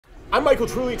I'm Michael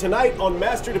Trulli. Tonight on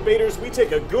Master Debaters, we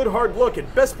take a good hard look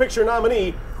at Best Picture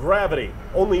nominee, Gravity.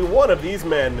 Only one of these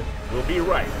men will be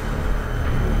right.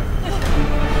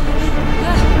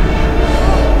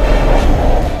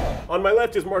 On my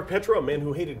left is Mark Petro, a man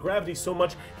who hated gravity so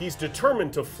much he's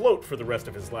determined to float for the rest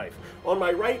of his life. On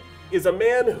my right is a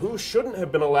man who shouldn't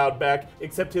have been allowed back,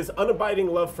 except his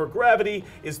unabiding love for gravity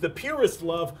is the purest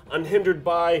love, unhindered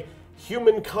by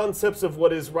human concepts of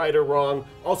what is right or wrong.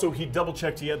 Also, he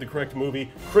double-checked he had the correct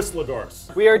movie, Chris Lagarce.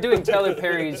 We are doing Tyler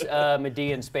Perry's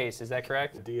Medea in Space, is that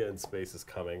correct? Medea in Space is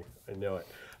coming, I know it.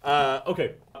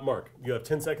 Okay, Mark, you have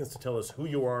 10 seconds to tell us who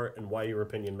you are and why your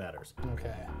opinion matters.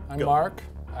 Okay, I'm Go. Mark,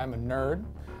 I'm a nerd.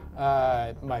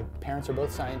 My parents are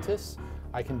both scientists.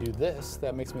 I can do this,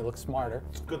 that makes me look smarter.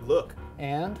 It's a good look.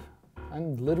 And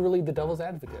I'm literally the devil's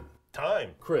advocate.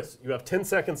 Time. Chris, you have 10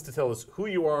 seconds to tell us who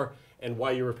you are and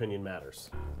why your opinion matters.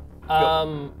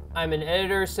 I'm an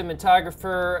editor,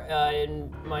 cinematographer.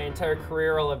 In my entire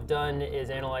career, all I've done is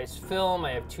analyze film.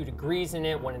 I have 2 degrees in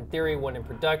it, one in theory, one in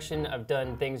production. I've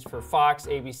done things for Fox,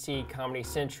 ABC, Comedy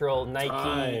Central, Nike,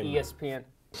 ESPN.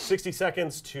 60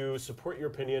 seconds to support your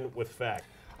opinion with fact.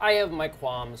 I have my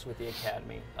qualms with the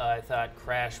Academy. I thought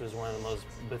Crash was one of the most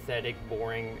pathetic,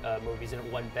 boring movies, and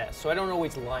it won Best. So I don't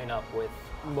always line up with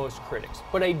most critics.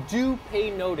 But I do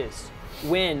pay notice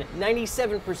when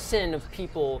 97% of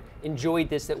people enjoyed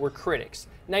this that were critics.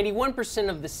 91%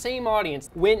 of the same audience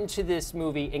went into this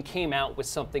movie and came out with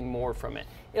something more from it.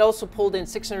 It also pulled in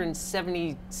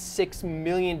 $676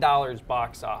 million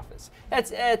box office.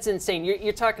 That's insane.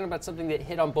 You're talking about something that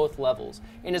hit on both levels.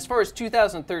 And as far as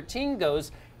 2013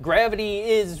 goes,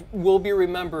 Gravity will be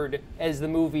remembered as the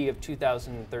movie of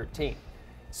 2013.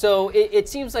 So it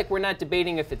seems like we're not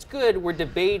debating if it's good, we're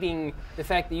debating the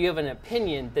fact that you have an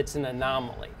opinion that's an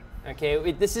anomaly.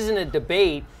 Okay, this isn't a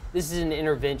debate, this is an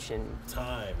intervention.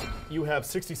 Time. You have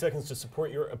 60 seconds to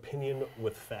support your opinion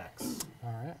with facts.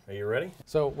 All right. Are you ready?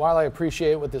 So while I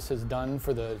appreciate what this has done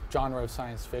for the genre of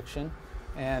science fiction,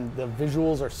 and the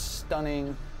visuals are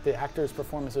stunning, the actors'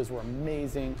 performances were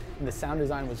amazing, and the sound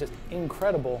design was just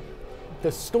incredible,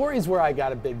 the story's where I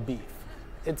got a big beef.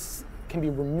 It can be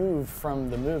removed from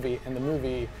the movie, and the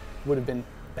movie would have been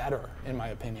better, in my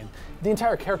opinion. The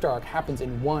entire character arc happens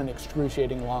in one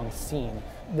excruciating long scene.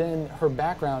 Then her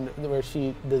background, where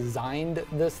she designed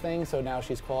this thing, so now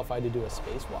she's qualified to do a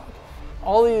spacewalk.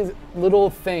 All these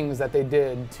little things that they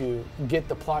did to get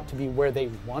the plot to be where they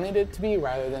wanted it to be,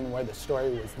 rather than where the story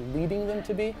was leading them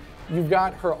to be. You've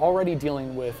got her already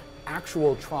dealing with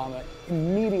actual trauma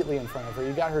immediately in front of her.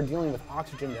 You got her dealing with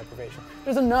oxygen deprivation.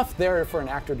 There's enough there for an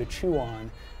actor to chew on,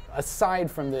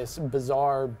 aside from this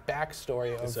bizarre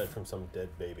backstory of... Aside from some dead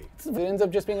baby. It ends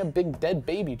up just being a big dead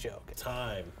baby joke.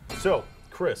 Time. So,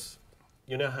 Chris,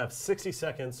 you now have 60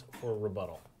 seconds for a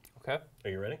rebuttal. Okay. Are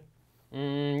you ready?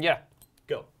 Yeah.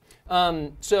 Go.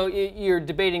 So you're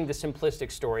debating the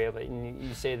simplistic story of it, and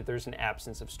you say that there's an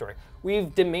absence of story.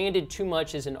 We've demanded too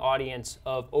much as an audience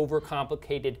of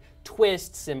overcomplicated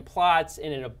twists and plots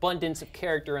and an abundance of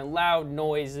character and loud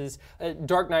noises.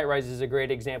 Dark Knight Rises is a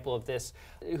great example of this.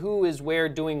 Who is where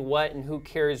doing what and who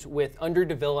cares with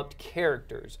underdeveloped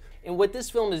characters. And what this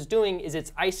film is doing is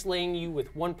it's isolating you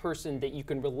with one person that you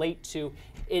can relate to.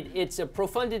 It's a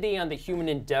profundity on the human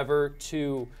endeavor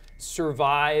to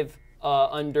survive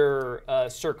under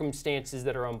circumstances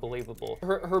that are unbelievable.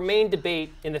 Her main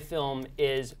debate in the film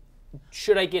is,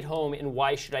 should I get home and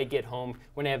why should I get home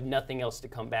when I have nothing else to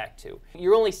come back to?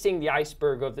 You're only seeing the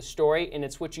iceberg of the story, and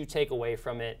it's what you take away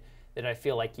from it that I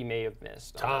feel like you may have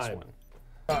missed on this one.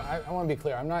 I want to be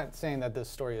clear, I'm not saying that this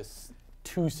story is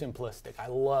too simplistic. I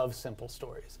love simple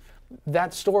stories.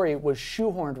 That story was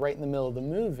shoehorned right in the middle of the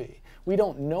movie. We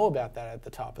don't know about that at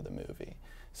the top of the movie.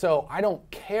 So I don't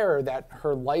care that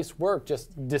her life's work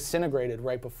just disintegrated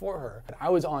right before her. I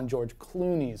was on George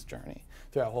Clooney's journey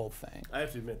through that whole thing. I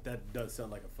have to admit, that does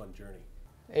sound like a fun journey.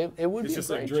 It would It's be just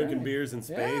a like great drinking journey. beers in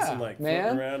space Yeah, and like man.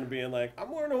 floating around and being like, I'm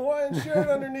wearing a Hawaiian shirt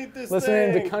underneath this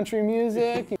Listening thing. to country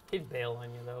music. He'd bail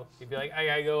on you though. He'd be like, I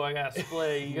gotta go, I gotta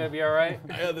splay. You gotta be all right?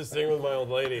 I had this thing with my old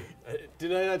lady.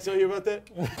 Did I not tell you about that?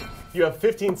 You have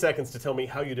 15 seconds to tell me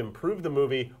how you'd improve the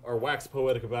movie or wax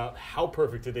poetic about how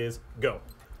perfect it is. Go.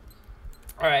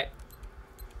 All right.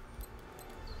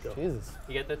 Go. Jesus.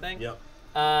 You get that thing? Yep.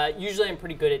 Usually I'm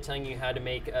pretty good at telling you how to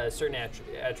make certain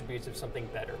attributes of something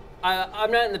better.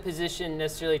 I'm not in the position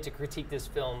necessarily to critique this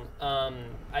film.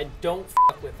 I don't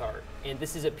fuck with art, and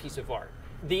this is a piece of art.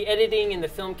 The editing and the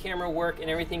film camera work and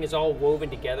everything is all woven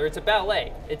together. It's a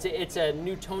ballet. It's a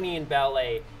Newtonian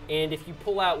ballet, and if you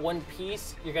pull out one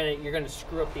piece, you're gonna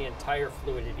screw up the entire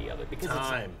fluidity of it because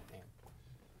Time.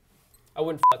 I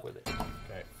wouldn't fuck with it.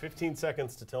 Okay. 15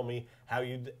 seconds to tell me how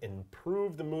you'd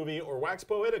improve the movie or wax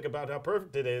poetic about how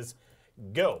perfect it is.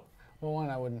 Go. Well,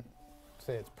 one, I wouldn't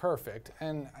say it's perfect,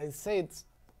 and I'd say it's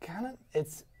kind of,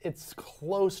 it's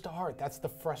close to heart. That's the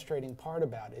frustrating part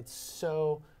about it. It's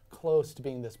so close to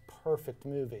being this perfect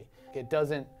movie. It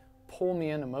doesn't pull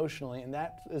me in emotionally, and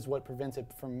that is what prevents it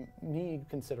from me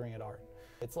considering it art.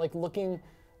 It's like looking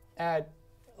at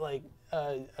like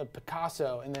a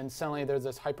Picasso, and then suddenly there's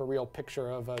this hyper-real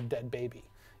picture of a dead baby.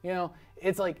 You know,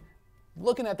 it's like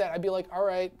looking at that, I'd be like, all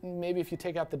right, maybe if you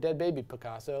take out the dead baby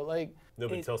Picasso, like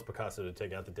nobody tells Picasso to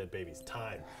take out the dead baby's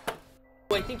time.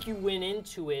 I think you went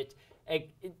into it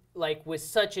like with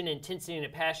such an intensity and a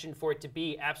passion for it to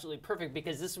be absolutely perfect,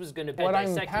 because this was going to be what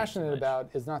I'm passionate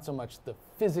about is not so much the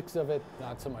physics of it,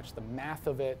 not so much the math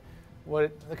of it,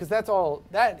 because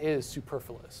that is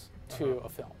superfluous to a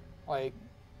film. Like,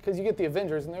 because you get the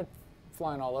Avengers and they're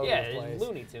flying all over the place.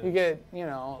 Looney Tunes. You get, you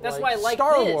know, that's like why I like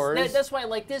Star this. Wars. That's why I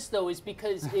like this though, is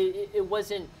because it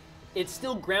wasn't. It's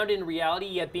still grounded in reality,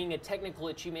 yet being a technical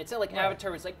achievement. It's not like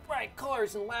Avatar. It's like bright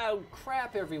colors and loud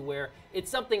crap everywhere.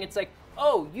 It's something. It's like,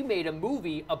 oh, you made a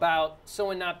movie about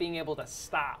someone not being able to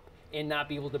stop and not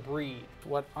be able to breathe.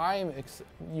 What I'm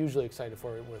usually excited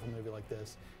for with a movie like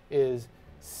this is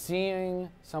seeing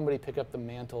somebody pick up the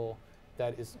mantle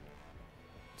that is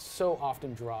so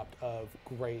often dropped of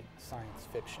great science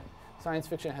fiction. Science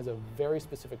fiction has a very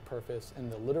specific purpose in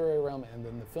the literary realm and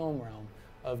in the film realm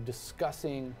of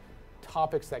discussing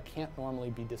topics that can't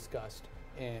normally be discussed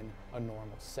in a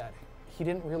normal setting. He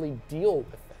didn't really deal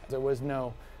with that. There was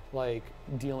no like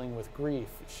dealing with grief.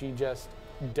 She just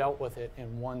dealt with it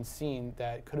in one scene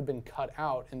that could have been cut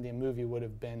out and the movie would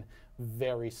have been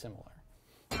very similar.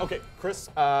 Okay, Chris,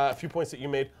 a few points that you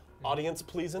made. Audience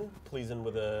pleasing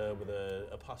with a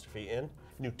apostrophe in.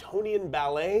 Newtonian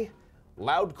ballet,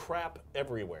 loud crap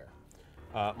everywhere.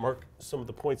 Mark, some of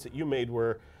the points that you made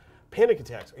were panic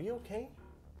attacks. Are you okay?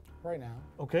 Right now.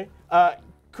 Okay.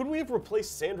 Could we have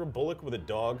replaced Sandra Bullock with a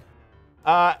dog?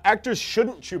 Actors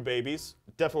shouldn't chew babies.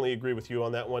 Definitely agree with you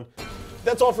on that one.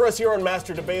 That's all for us here on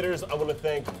Master Debaters. I want to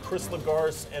thank Chris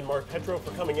Lagarce and Mark Petro for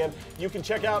coming in. You can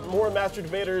check out more Master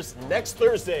Debaters next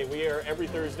Thursday. We air every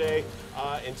Thursday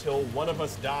until one of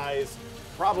us dies.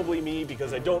 Probably me,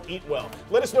 because I don't eat well.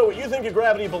 Let us know what you think of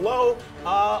Gravity below,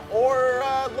 or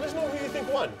let us know who you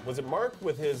think won. Was it Mark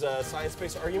with his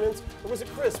science-based arguments, or was it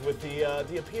Chris with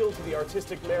the appeal to the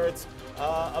artistic merits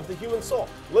of the human soul?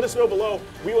 Let us know below.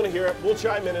 We want to hear it. We'll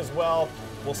chime in as well.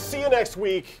 We'll see you next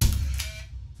week.